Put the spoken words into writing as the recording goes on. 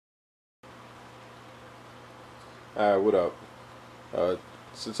Alright, what up? Uh,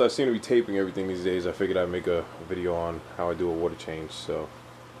 since I seem to be taping everything these days, I figured I'd make a video on how I do a water change. So,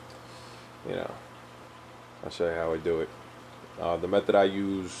 you know, I'll show you how I do it. The method I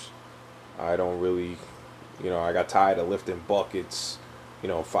use, I don't really, I got tired of lifting buckets,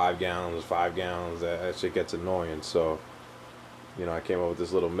 5 gallons, 5 gallons. That shit gets annoying. So, I came up with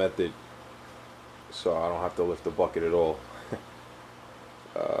this little method so I don't have to lift the bucket at all.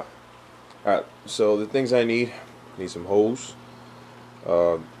 Alright, so the things I need some hose.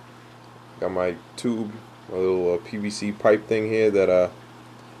 Uh, got my tube, my little PVC pipe thing here that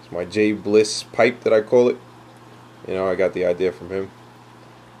it's my J Bliss pipe that I call it. I got the idea from him,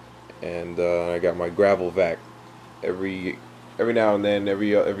 and I got my gravel vac. Every now and then,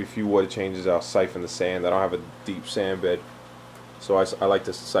 every few water changes, I'll siphon the sand. I don't have a deep sand bed, so I like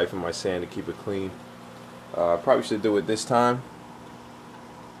to siphon my sand to keep it clean. I probably should do it this time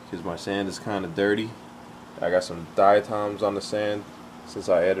because my sand is kind of dirty. I got some diatoms on the sand since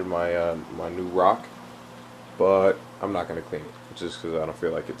I added my my new rock, but I'm not gonna clean it just because I don't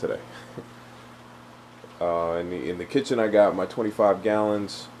feel like it today. In the kitchen, I got my 25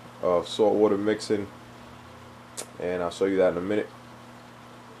 gallons of salt water mixing, and I'll show you that in a minute.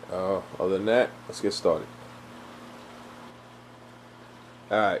 Other than that, let's get started.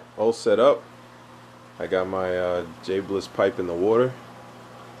 Alright, all set up. I got my J Bliss pipe in the water.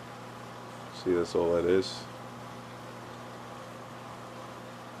 See, that's all that is.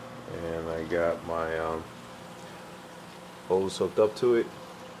 And I got my hose hooked up to it.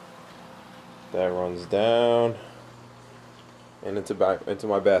 That runs down and into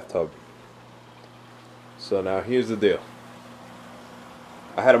my bathtub. So now here's the deal.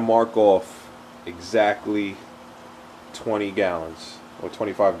 I had to mark off exactly 20 gallons or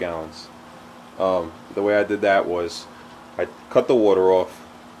 25 gallons. The way I did that was I cut the water off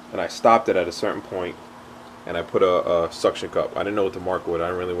and I stopped it at a certain point, and I put a suction cup. I didn't know what to mark with. I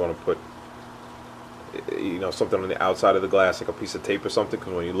didn't really want to put something on the outside of the glass, like a piece of tape or something,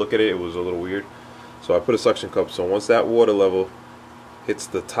 because when you look at it, it was a little weird. So I put a suction cup. So once that water level hits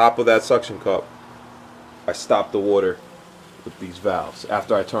the top of that suction cup, I stop the water with these valves.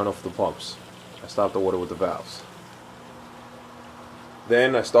 After I turn off the pumps, I stop the water with the valves.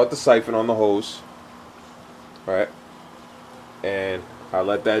 Then I start the siphon on the hose, right? And I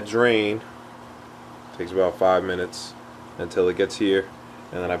let that drain. Takes about 5 minutes until it gets here,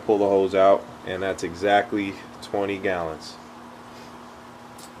 and then I pull the hose out, and that's exactly 20 gallons.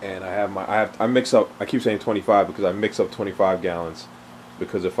 And I mix up. I keep saying 25 because I mix up 25 gallons,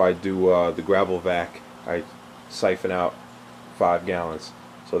 because if I do the gravel vac, I siphon out 5 gallons.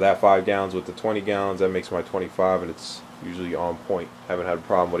 So that 5 gallons with the 20 gallons, that makes my 25, and it's usually on point. Haven't had a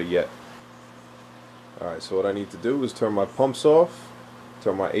problem with it yet. Alright, so what I need to do is turn my pumps off,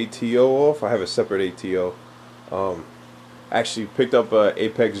 turn my ATO off. I have a separate ATO. Actually picked up a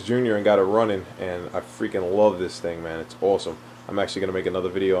Apex Junior and got it running, and I freaking love this thing, man. It's awesome. I'm actually gonna make another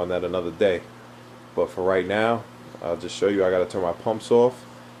video on that another day, but for right now, I'll just show you. I gotta turn my pumps off,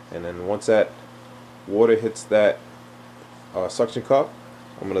 and then once that water hits that suction cup,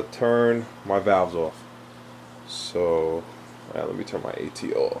 I'm gonna turn my valves off. So let me turn my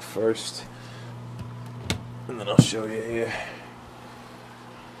ATO off first, and then I'll show you here.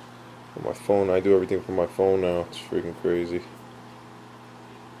 On my phone, I do everything from my phone now. It's freaking crazy.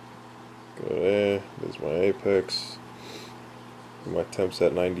 Go there. There's my Apex. My temps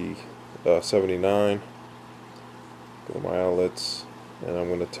at 79. Go to my outlets, and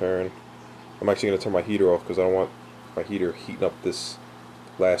I'm actually gonna turn my heater off because I don't want my heater heating up this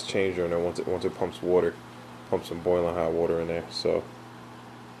last changer, and then once it pumps water, pump some boiling hot water in there. So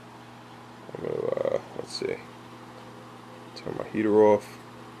I'm gonna let's see. Turn my heater off.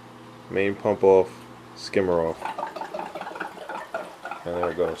 Main pump off, skimmer off, and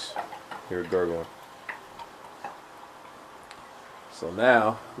there it goes. Hear it gurgling. So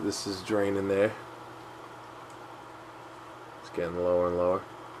now this is draining there. It's getting lower and lower,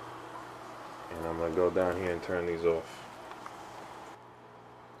 and I'm gonna go down here and turn these off.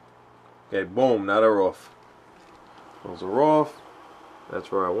 Okay, boom! Now they're off. Those are off. That's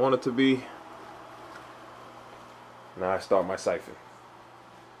where I want it to be. Now I start my siphon.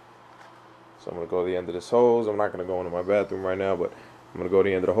 So I'm going to go to the end of this hose. I'm not going to go into my bathroom right now, but I'm going to go to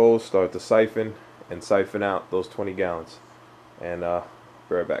the end of the hose, start the siphon, and siphon out those 20 gallons. And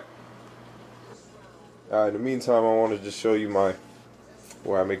be right back. Alright, in the meantime, I want to just show you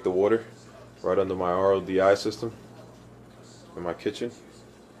where I make the water, right under my RODI system in my kitchen.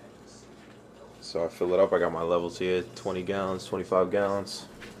 So I fill it up. I got my levels here, 20 gallons, 25 gallons.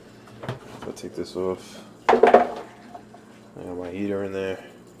 So I take this off. I got my heater in there.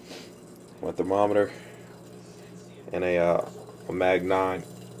 My thermometer. and a Mag 9.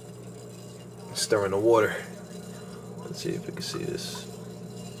 Stirring the water. Let's see if we can see this.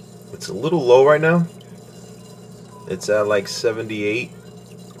 It's a little low right now. It's at like 78,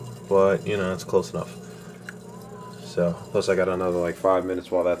 but you know, it's close enough. So, plus I got another like 5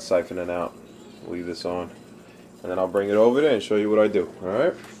 minutes while that's siphoning out. Leave this on, and then I'll bring it over there and show you what I do.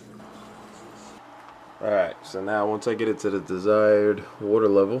 Alright? Alright, so now once I get it to the desired water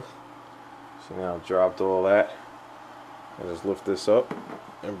level, so now I've dropped all that, I just lift this up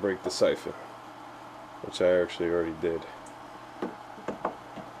and break the siphon, which I actually already did.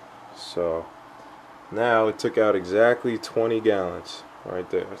 So now it took out exactly 20 gallons right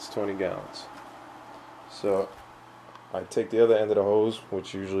there. That's 20 gallons. So I take the other end of the hose,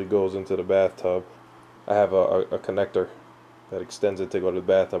 which usually goes into the bathtub. I have a connector that extends it to go to the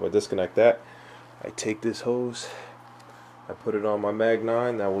bathtub. I disconnect that. I take this hose, I put it on my Mag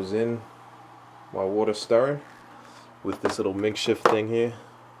 9 that was in my water stirring with this little makeshift thing here.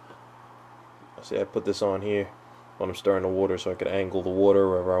 See, I put this on here when I'm stirring the water so I could angle the water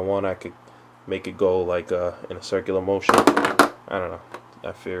wherever I want. I could make it go like in a circular motion. I don't know.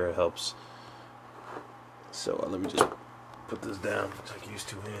 I fear it helps. So let me just put this down so I can use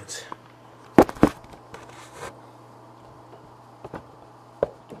 2 hands.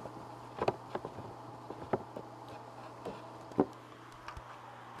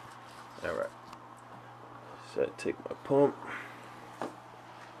 Alright. So I take my pump,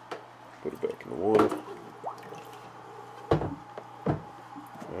 put it back in the water.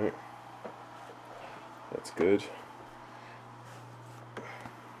 Alright. That's good.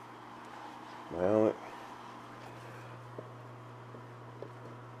 My outlet.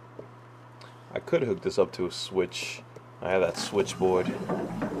 I could hook this up to a switch. I have that switchboard.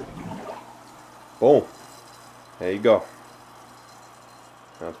 Boom. There you go.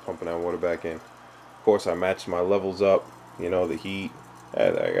 Now it's pumping that water back in. Of course, I matched my levels up. You know, the heat. I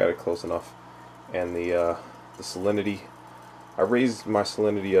got it close enough. And the salinity. I raised my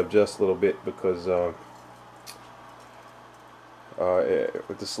salinity up just a little bit because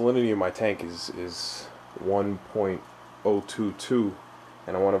with the salinity in my tank is 1.022,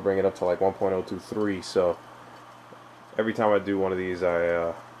 and I want to bring it up to like 1.023. So every time I do one of these,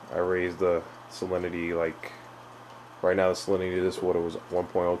 I raise the salinity. Like right now, the salinity of this water was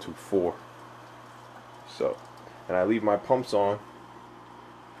 1.024. So, and I leave my pumps on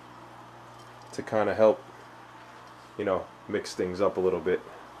to kind of help, you know, mix things up a little bit.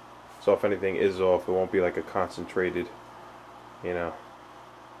 So if anything is off, it won't be like a concentrated, you know.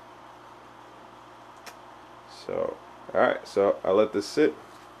 So, alright, so I let this sit.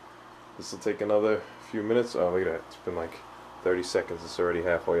 This will take another few minutes. Oh, look at that. It's been like 30 seconds. It's already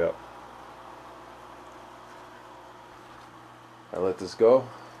halfway up. I let this go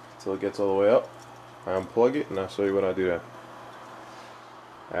until it gets all the way up. I unplug it and I'll show you what I do then.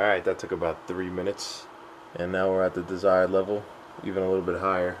 Alright, that took about 3 minutes. And now we're at the desired level, even a little bit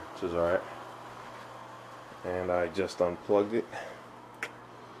higher, which is alright. And I just unplugged it.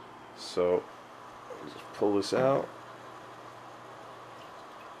 So, just pull this out.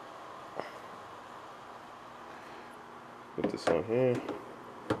 Put this on here.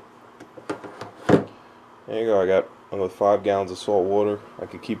 There you go, I got another 5 gallons of salt water. I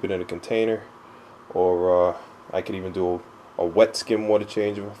could keep it in a container, or I could even do a wet skim water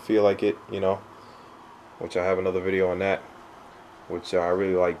change if I feel like it, you know, which I have another video on that, which I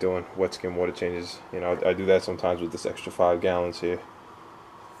really like doing, wet skim water changes. You know, I do that sometimes with this extra 5 gallons here.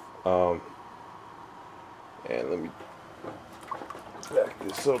 And let me back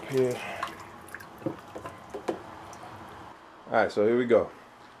this up here. Alright, so here we go.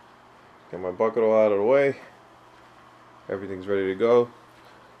 Get my bucket all out of the way. Everything's ready to go.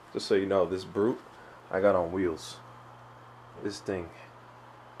 Just so you know, this brute I got on wheels. This thing,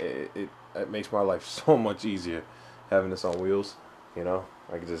 it makes my life so much easier having this on wheels. You know,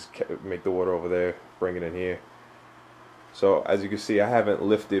 I can just make the water over there, bring it in here. So as you can see, I haven't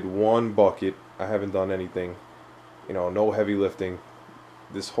lifted one bucket. I haven't done anything, you know, no heavy lifting.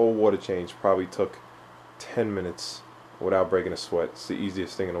 This whole water change probably took 10 minutes without breaking a sweat. It's the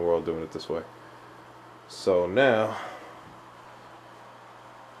easiest thing in the world doing it this way. So now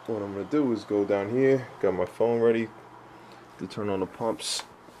what I'm going to do is go down here, got my phone ready to turn on the pumps.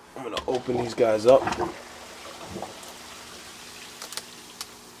 I'm going to open these guys up.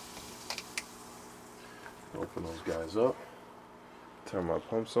 Open those guys up. Turn my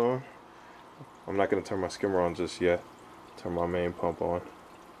pumps on. I'm not going to turn my skimmer on just yet. Turn my main pump on.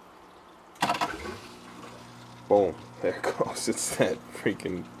 Boom. There it goes. It's that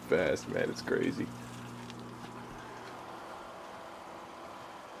freaking fast, man. It's crazy.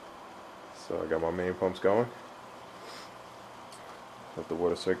 So I got my main pumps going. Let the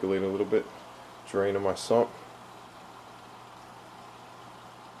water circulate a little bit. Drain in my sump.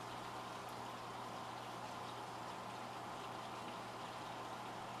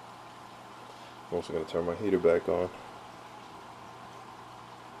 I'm also going to turn my heater back on.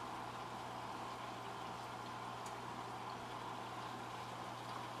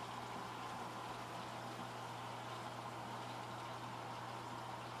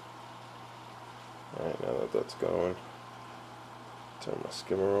 Alright, now that that's going, turn my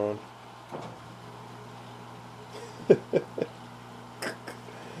skimmer on.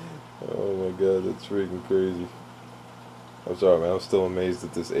 Oh my god, that's freaking crazy. I'm sorry, man, I'm still amazed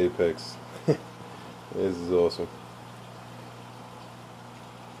at this apex. This is awesome.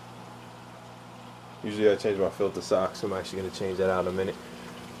 Usually I change my filter socks. I'm actually going to change that out in a minute,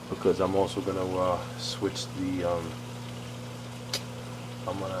 because I'm also going to switch the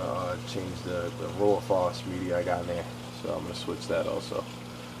I'm going to change the raw phos media I got in there, so I'm going to switch that also.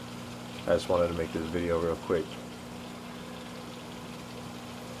 I just wanted to make this video real quick.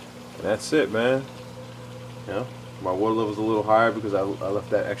 And that's it, man. You know, my water level's a little higher because I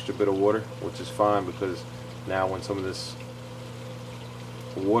left that extra bit of water, which is fine, because now when some of this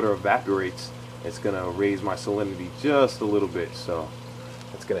water evaporates, it's going to raise my salinity just a little bit, so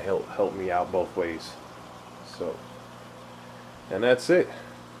it's going to help me out both ways. So, and that's it.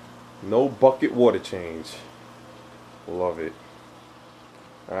 No bucket water change. Love it.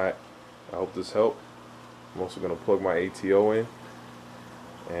 Alright, I hope this helped. I'm also going to plug my ATO in,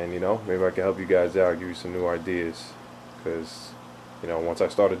 and you know, maybe I can help you guys out, give you some new ideas, because you know, once I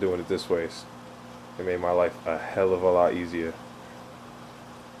started doing it this way, it made my life a hell of a lot easier.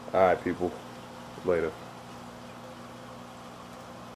 Alright people, later.